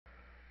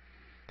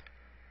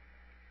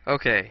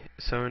Okay,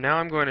 so now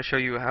I'm going to show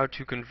you how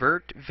to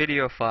convert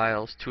video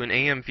files to an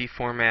AMV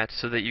format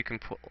so that you can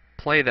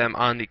play them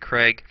on the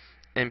Craig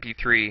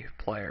MP3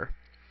 player.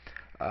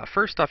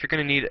 First off, you're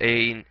going to need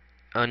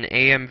an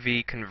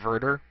AMV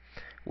converter,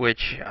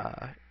 which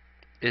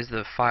is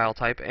the file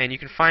type, and you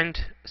can find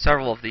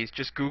several of these.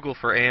 Just Google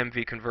for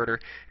AMV converter,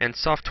 and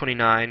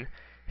Soft29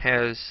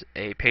 has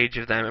a page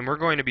of them, and we're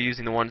going to be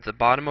using the one at the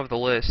bottom of the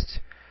list.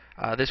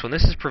 This one.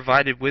 This is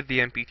provided with the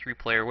MP3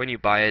 player when you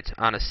buy it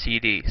on a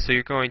CD. So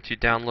you're going to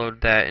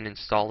download that and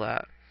install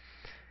that.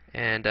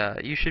 And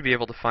you should be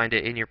able to find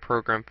it in your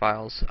program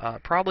files,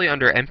 probably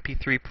under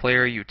MP3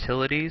 player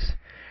utilities.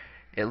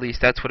 At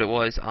least that's what it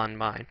was on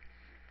mine.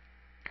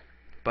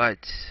 But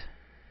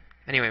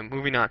anyway,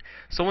 moving on.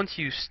 So once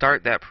you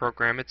start that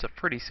program, it's a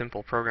pretty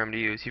simple program to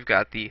use. You've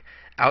got the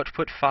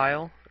output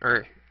file,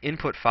 or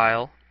input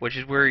file, which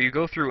is where you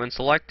go through and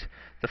select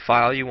the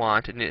file you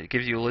want, and it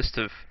gives you a list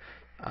of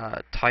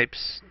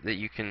types that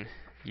you can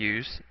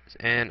use,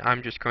 and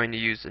I'm just going to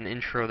use an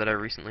intro that I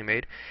recently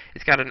made.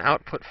 It's got an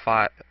output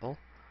file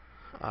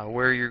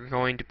where you're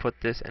going to put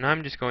this, and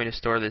I'm just going to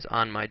store this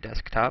on my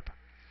desktop.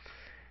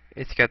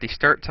 It's got the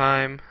start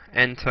time,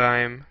 end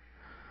time,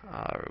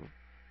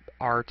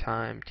 R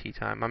time, T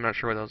time. I'm not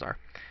sure where those are.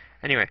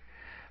 Anyway,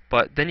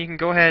 but then you can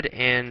go ahead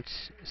and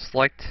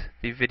select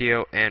the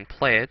video and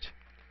play it,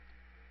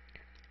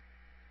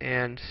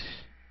 and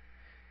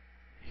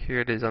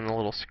here it is on the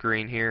little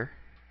screen here.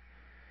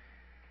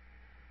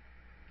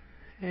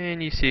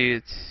 And you see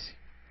it's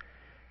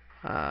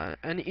a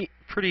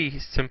pretty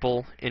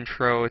simple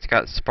intro. It's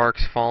got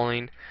sparks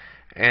falling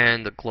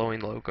and the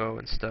glowing logo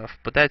and stuff,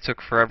 but that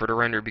took forever to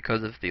render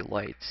because of the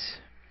lights.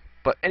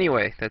 But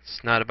anyway, that's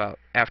not about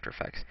After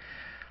Effects.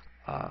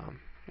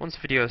 Once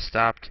the video is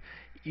stopped,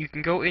 you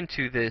can go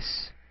into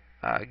this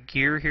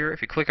gear here.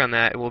 If you click on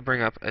that, it will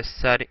bring up a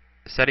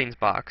settings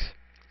box,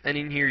 and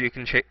in here you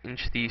can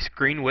change the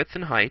screen width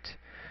and height.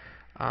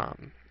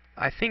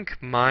 I think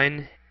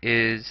mine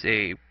is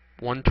a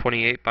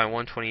 128 by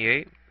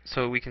 128,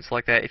 so we can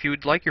select that. If you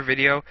would like your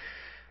video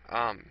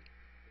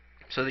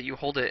so that you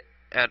hold it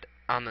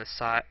on its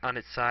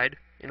side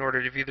in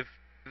order to view the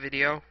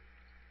video,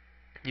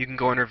 you can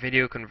go under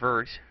Video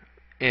Convert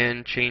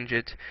and change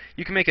it.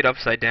 You can make it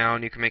upside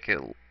down, you can make it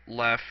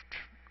left,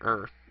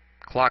 or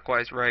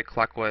clockwise right,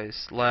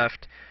 clockwise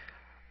left,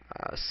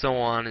 so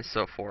on and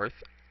so forth.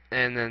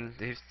 And then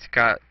it's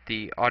got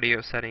the audio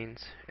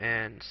settings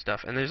and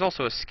stuff. And there's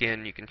also a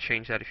skin. You can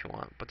change that if you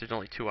want, but there's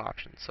only 2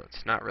 options, so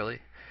it's not really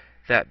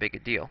that big a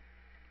deal.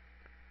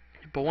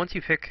 But once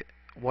you pick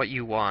what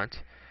you want,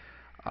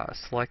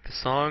 select the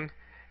song,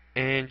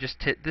 and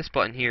just hit this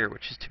button here,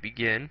 which is to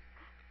begin.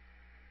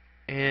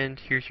 And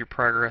here's your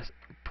progress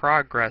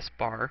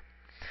bar.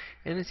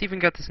 And it's even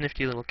got this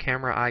nifty little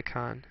camera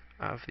icon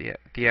of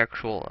the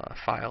actual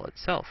file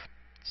itself.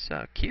 It's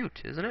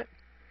cute, isn't it?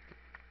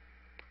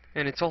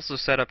 And it's also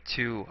set up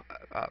to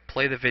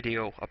play the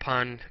video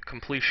upon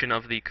completion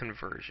of the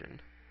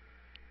conversion.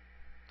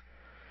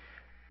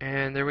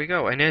 And there we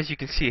go. And as you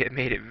can see, it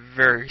made it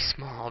very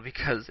small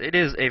because it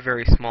is a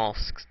very small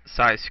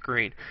size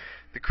screen.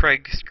 The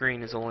Craig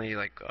screen is only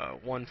like a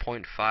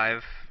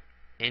 1.5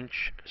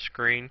 inch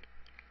screen,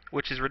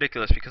 which is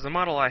ridiculous because the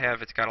model I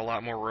have, it's got a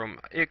lot more room.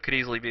 It could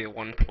easily be a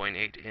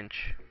 1.8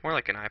 inch, more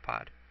like an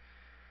iPod.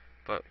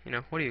 But, you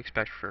know, what do you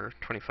expect for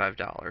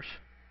 $25?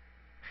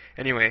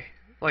 Anyway,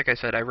 like I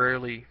said, I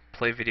rarely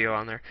play video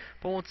on there,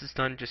 but once it's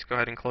done, just go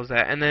ahead and close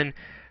that, and then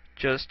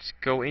just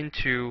go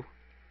into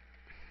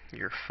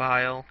your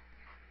file,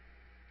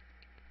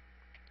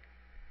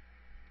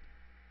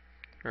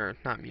 or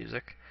not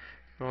music,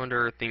 go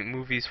under the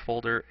movies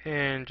folder,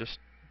 and just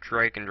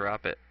drag and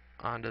drop it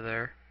onto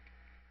there.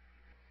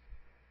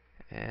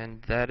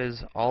 And that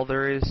is all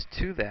there is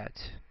to that.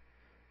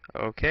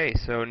 Okay,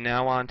 so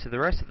now on to the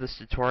rest of this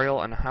tutorial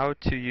on how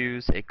to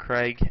use a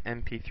Craig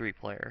MP3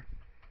 player.